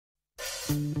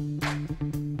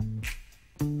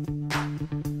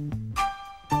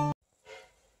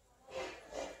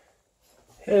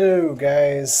Hello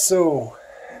guys, so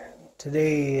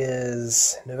today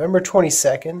is November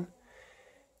 22nd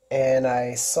and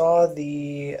I saw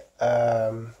the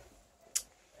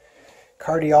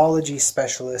cardiology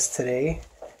specialist today.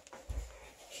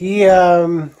 He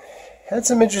had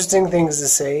some interesting things to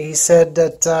say. He said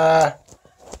that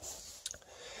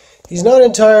he's not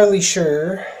entirely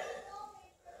sure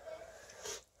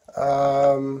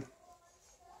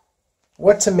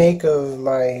what to make of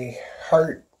my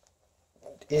heart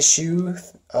issue.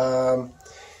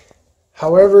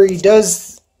 However, he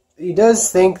does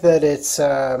think that it's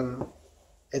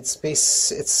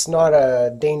not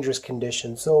a dangerous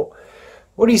condition. So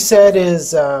what he said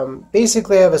is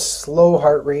basically I have a slow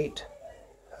heart rate,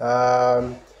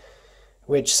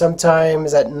 which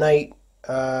sometimes at night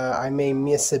I may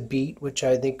miss a beat, which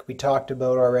I think we talked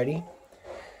about already.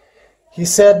 He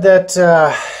said that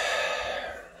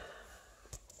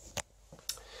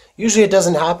usually it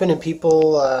doesn't happen in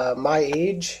people my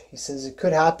age. He says it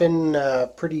could happen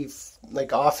pretty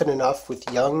often enough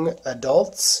with young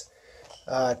adults,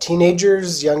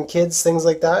 teenagers, young kids, things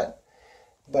like that.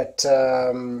 But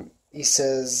he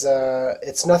says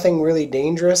it's nothing really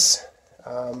dangerous.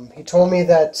 He told me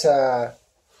that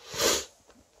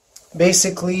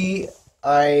basically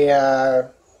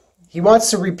he wants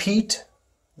to repeat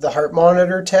the heart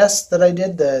monitor test that I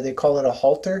did. They call it a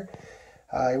Holter.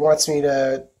 He wants me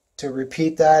to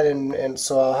repeat that, and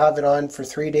so I'll have it on for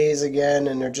 3 days again,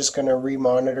 and they're just going to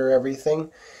re-monitor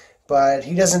everything. But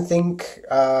he doesn't think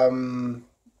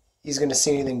he's going to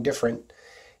see anything different.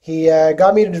 He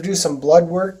got me to do some blood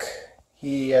work.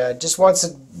 He just wants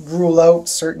to rule out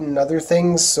certain other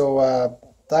things, so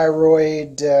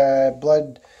thyroid,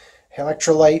 blood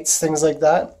electrolytes, things like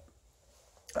that.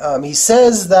 He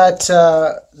says that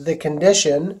the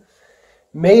condition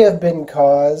may have been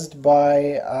caused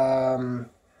by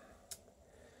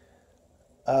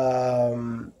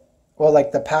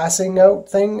like the passing out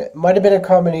thing. It might have been a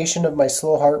combination of my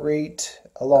slow heart rate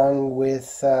along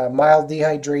with mild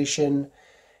dehydration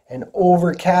and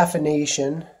over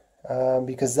caffeination,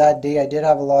 because that day I did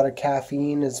have a lot of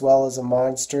caffeine as well as a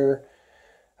monster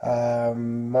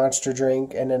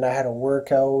drink, and then I had a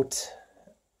workout,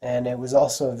 and it was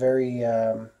also a very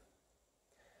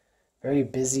very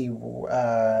busy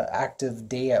active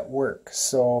day at work.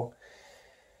 So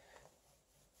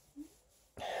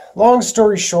long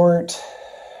story short,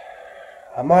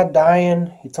 I'm not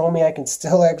dying. He told me I can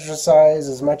still exercise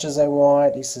as much as I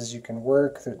want. He says you can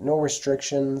work, there's no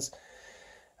restrictions.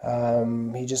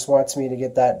 He just wants me to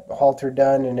get that halter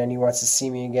done, and then he wants to see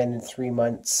me again in 3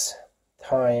 months'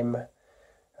 time.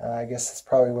 I guess that's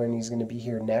probably when he's going to be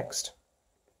here next,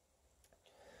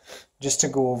 just to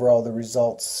go over all the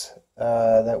results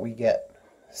that we get.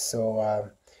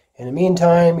 So in the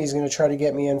meantime, he's going to try to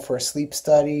get me in for a sleep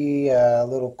study a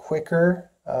little quicker,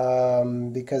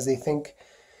 because they think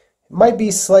it might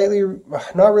be slightly,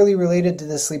 not really related to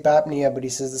the sleep apnea, but he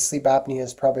says the sleep apnea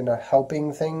is probably not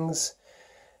helping things.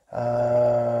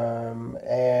 And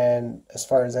as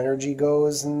far as energy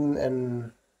goes,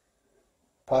 and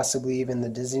possibly even the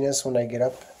dizziness when I get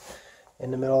up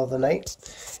in the middle of the night.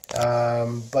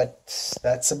 But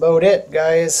that's about it,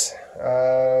 guys.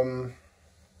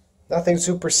 Nothing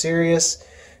super serious.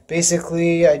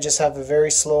 Basically, I just have a very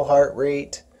slow heart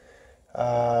rate,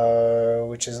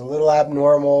 which is a little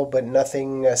abnormal, but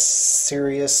nothing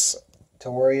serious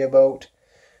to worry about.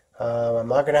 I'm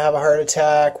not going to have a heart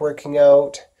attack working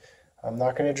out. I'm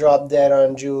not going to drop dead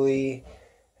on Julie,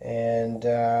 and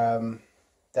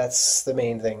that's the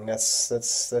main thing. That's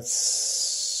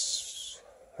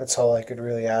all I could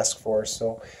really ask for.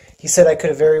 So he said I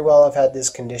could very well have had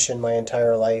this condition my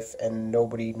entire life and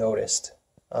nobody noticed,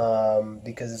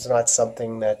 because it's not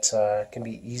something that can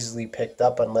be easily picked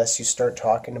up unless you start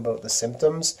talking about the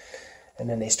symptoms, and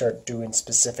then they start doing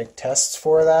specific tests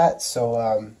for that.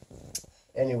 So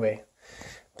anyway,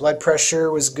 blood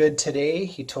pressure was good today.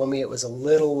 He told me it was a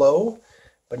little low,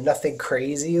 but nothing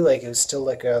crazy. Like, it was still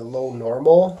like a low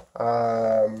normal.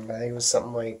 I think it was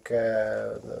something like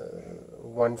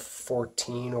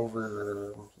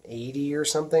 114/80 or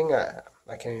something. I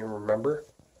can't even remember.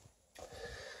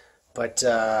 But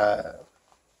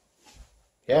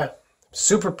yeah,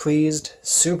 super pleased,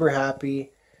 super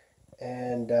happy,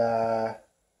 and I'm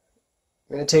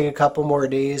going to take a couple more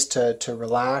days to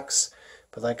relax.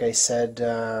 But like I said,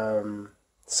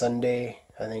 Sunday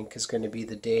I think is going to be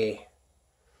the day.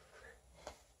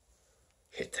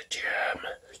 Hit the gym,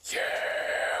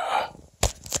 yeah!